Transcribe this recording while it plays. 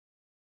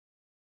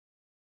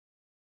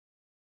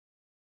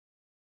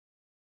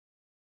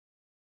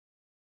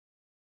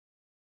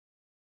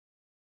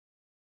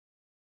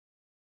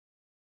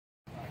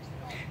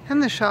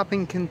And the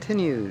shopping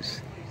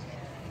continues.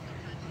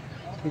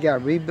 We got a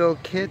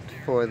rebuild kit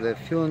for the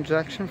fuel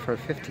injection for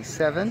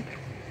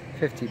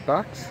 50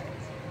 bucks.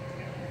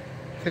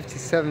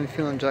 57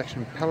 fuel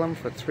injection pelham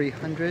for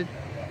 300.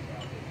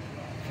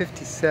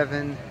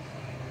 57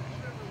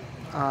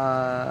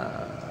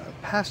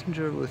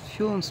 passenger with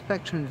fuel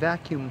inspection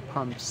vacuum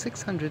pump,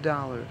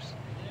 $600.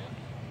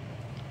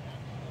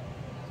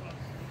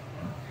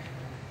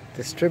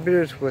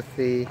 Distributors with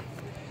the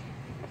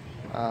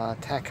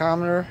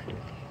tachometer,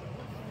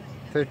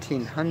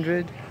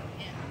 1300.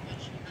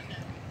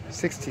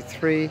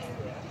 63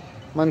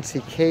 Muncie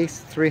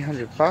case,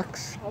 300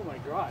 bucks. Oh my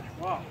God!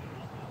 Wow.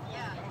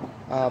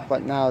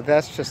 But now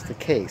that's just the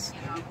case.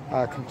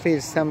 Complete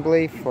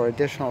assembly for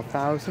additional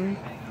 1,000.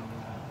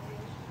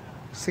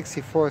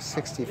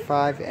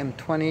 6465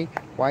 M20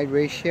 wide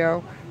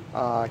ratio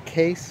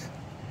case.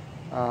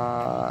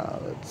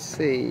 Let's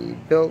see,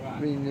 rebuilt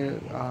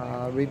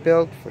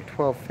for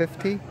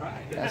 1250.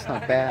 That's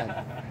not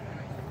bad.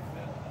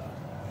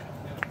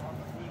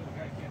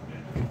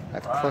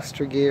 That's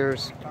cluster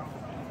gears.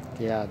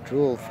 Yeah,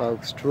 drool,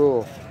 folks,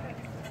 drool.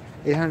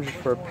 800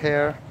 for a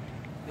pair.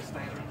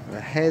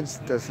 The heads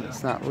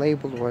it's not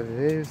labeled what it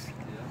is.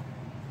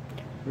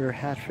 Rear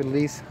hatch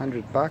release,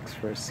 100 bucks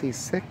for a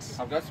C6.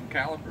 I've got some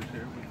calipers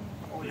here.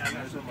 Oh yeah,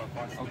 there's some.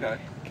 Okay.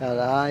 Got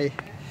eye,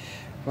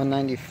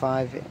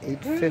 195,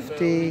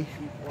 850.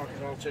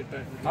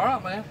 All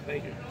right, man.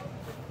 Thank you.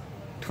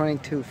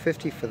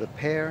 2250 for the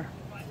pair.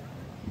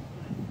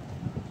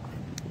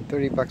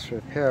 30 bucks for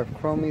a pair of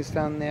chromies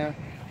down there.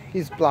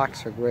 These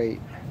blocks are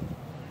great.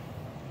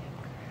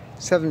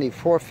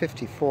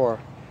 7454,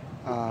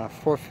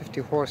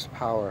 450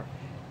 horsepower.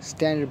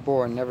 Standard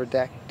bore, never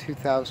deck,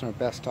 2000 or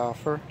best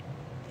offer.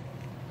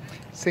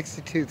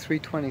 62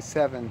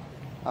 327,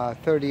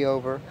 30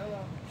 over,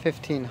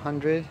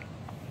 1500.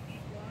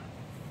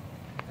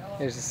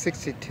 There's a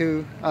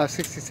 67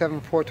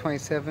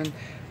 427,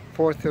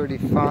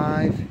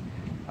 435,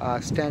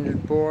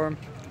 standard bore,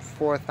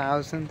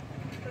 4000.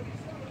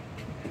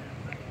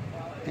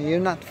 And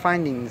you're not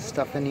finding this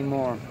stuff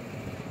anymore.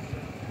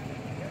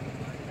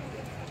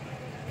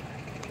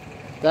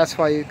 That's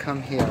why you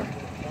come here.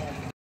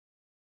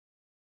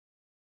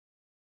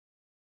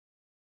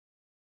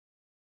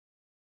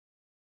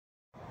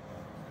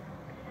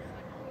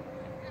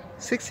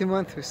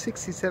 '61 through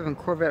 '67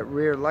 Corvette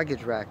rear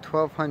luggage rack,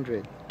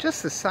 1200.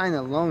 Just the sign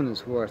alone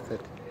is worth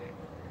it.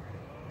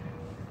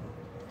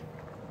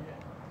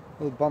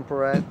 Little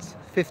bumperettes,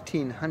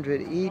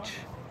 1500 each,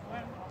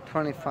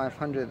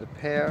 2500 a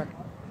pair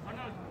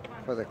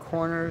for the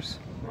corners.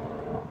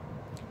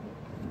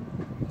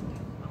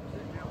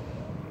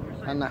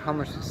 I don't know how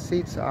much the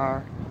seats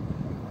are.